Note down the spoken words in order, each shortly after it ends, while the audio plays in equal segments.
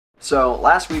So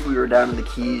last week we were down in the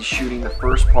Keys shooting the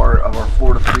first part of our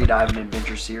Florida Freedive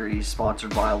Adventure Series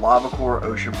sponsored by Lavacore,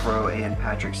 Ocean Pro, and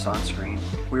Patricks Sunscreen.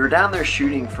 We were down there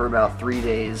shooting for about 3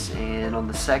 days, and on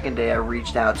the second day I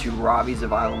reached out to Robbie's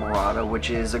of Islamorada, which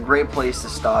is a great place to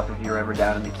stop if you're ever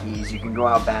down in the Keys. You can go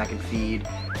out back and feed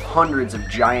hundreds of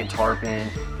giant tarpon.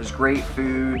 There's great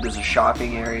food, there's a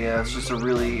shopping area. It's just a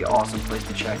really awesome place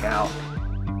to check out.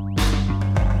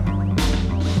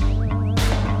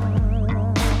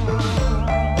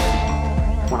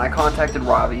 When I contacted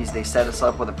Robbie's, they set us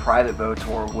up with a private boat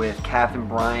tour with Captain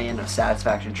Brian of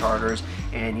Satisfaction Charters,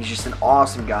 and he's just an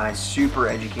awesome guy, super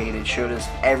educated, showed us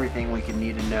everything we could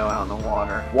need to know out in the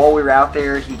water. While we were out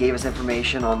there, he gave us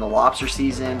information on the lobster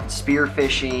season, spear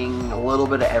fishing, a little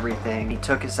bit of everything. He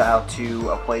took us out to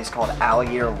a place called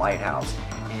Alligator Lighthouse.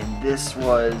 And this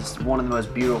was one of the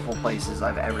most beautiful places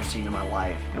I've ever seen in my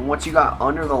life. And once you got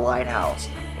under the lighthouse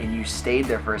and you stayed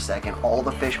there for a second, all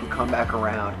the fish would come back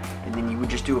around, and then you would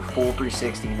just do a full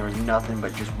 360 and there was nothing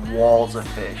but just walls of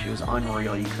fish. It was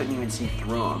unreal. You couldn't even see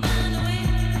through them.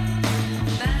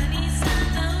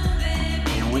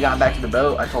 And when we got back to the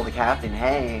boat, I told the captain,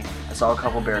 hey, I saw a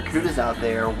couple barracudas out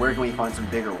there. Where can we find some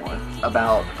bigger ones?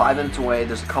 About 5 minutes away,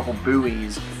 there's a couple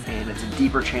buoys, and it's a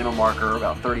deeper channel marker,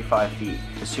 about 35 feet.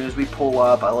 As soon as we pull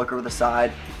up, I look over the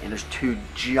side, and there's 2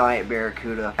 giant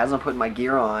barracuda. As I'm putting my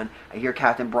gear on, I hear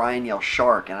Captain Brian yell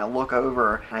shark, and I look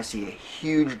over, and I see a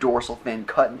huge dorsal fin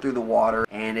cutting through the water,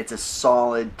 and it's a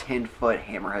solid 10-foot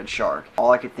hammerhead shark.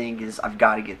 All I could think is, I've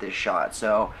got to get this shot.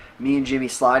 So me and Jimmy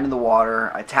slide in the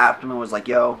water. I tapped him and was like,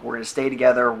 yo, we're going to stay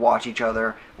together, watch each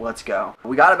other, let's go.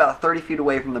 We got about 30 feet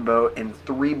away from the boat, and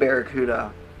 3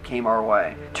 barracuda came our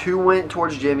way. 2 went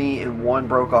towards Jimmy and 1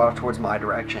 broke off towards my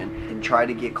direction and tried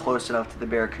to get close enough to the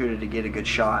barracuda to get a good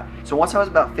shot. So once I was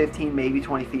about 15, maybe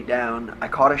 20 feet down, I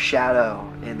caught a shadow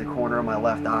in the corner of my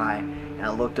left eye, and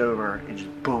I looked over and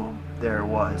just boom, there it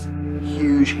was.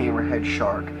 Huge hammerhead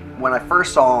shark. When I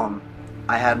first saw him,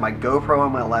 I had my GoPro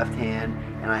in my left hand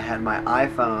and I had my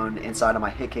iPhone inside of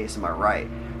my hit case in my right.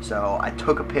 So I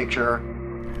took a picture.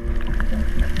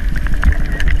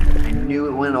 I knew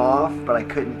it went off, but I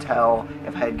couldn't tell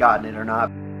if I had gotten it or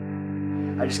not.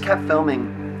 I just kept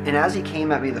filming, and as he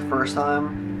came at me the first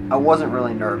time, I wasn't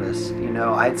really nervous. You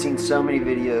know, I had seen so many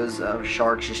videos of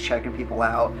sharks just checking people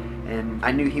out, and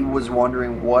I knew he was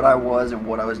wondering what I was and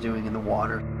what I was doing in the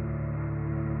water.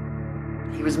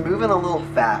 He was moving a little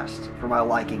fast for my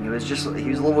liking. He was a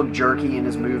little jerky in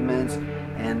his movements,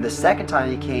 and the second time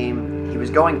he came, he was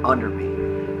going under me.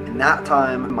 And that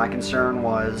time, my concern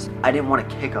was I didn't want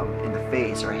to kick him in the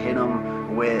face or hit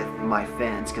him with my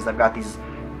fins, because I've got these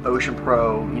Ocean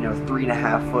Pro,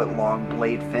 3.5 foot long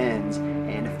blade fins,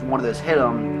 and if one of those hit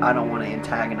him, I don't want to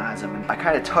antagonize him. I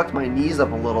kind of tucked my knees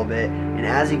up a little bit, and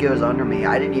as he goes under me,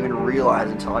 I didn't even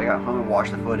realize until I got home and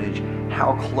watched the footage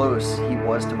how close he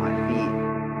was to my feet.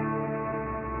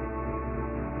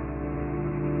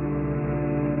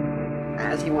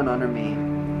 As he went under me,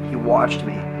 he watched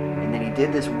me, and then he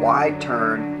did this wide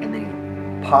turn, and then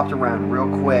he popped around real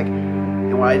quick.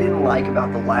 And what I didn't like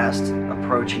about the last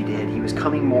approach he did, he was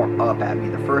coming more up at me.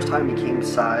 The first time he came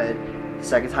side, the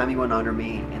second time he went under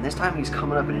me, and this time he's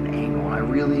coming up at an angle, and I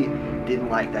really didn't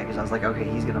like that because I was like, okay,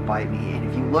 he's gonna bite me. And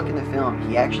if you look in the film,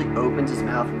 he actually opens his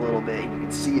mouth a little bit, and you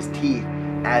can see his teeth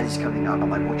as he's coming up. I'm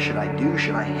like, what should I do?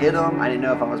 Should I hit him? I didn't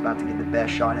know if I was about to get the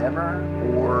best shot ever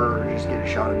or just get a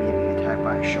shot of me being attacked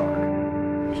by a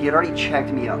shark. He had already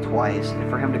checked me out twice, and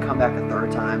for him to come back a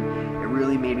third time, it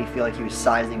really made me feel like he was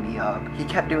sizing me up. He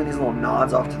kept doing these little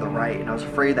nods off to the right, and I was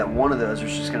afraid that one of those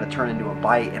was just going to turn into a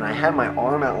bite, and I had my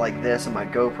arm out like this and my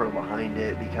GoPro behind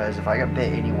it, because if I got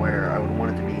bit anywhere, I would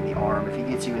want it to be in the arm. If he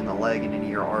gets you in the leg and into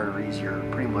your arteries, you're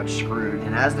pretty much screwed.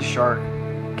 And as the shark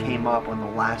came up on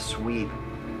the last sweep,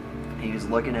 he was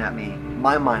looking at me,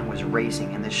 my mind was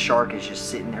racing, and this shark is just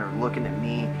sitting there looking at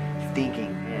me,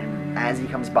 thinking. And as he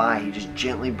comes by, he just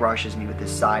gently brushes me with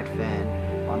his side fin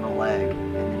on the leg,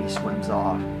 and then he swims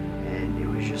off, and it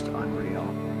was just unreal.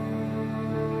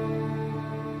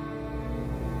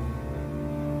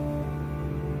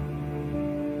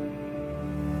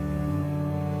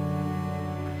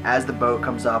 As the boat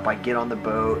comes up, I get on the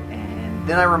boat, and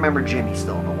then I remember Jimmy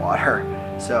still in the water.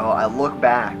 So I look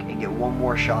back and get one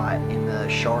more shot, and the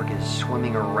shark is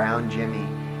swimming around Jimmy,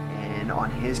 and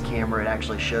on his camera it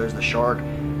actually shows the shark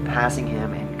passing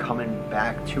him and coming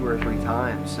back 2 or 3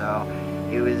 times. So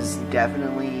it was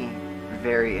definitely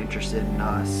very interested in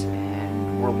us,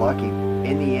 and we're lucky.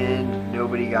 In the end,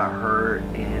 nobody got hurt,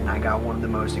 and I got one of the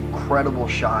most incredible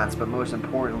shots, but most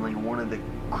importantly, one of the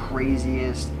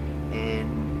craziest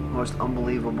and most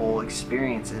unbelievable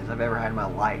experiences I've ever had in my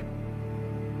life.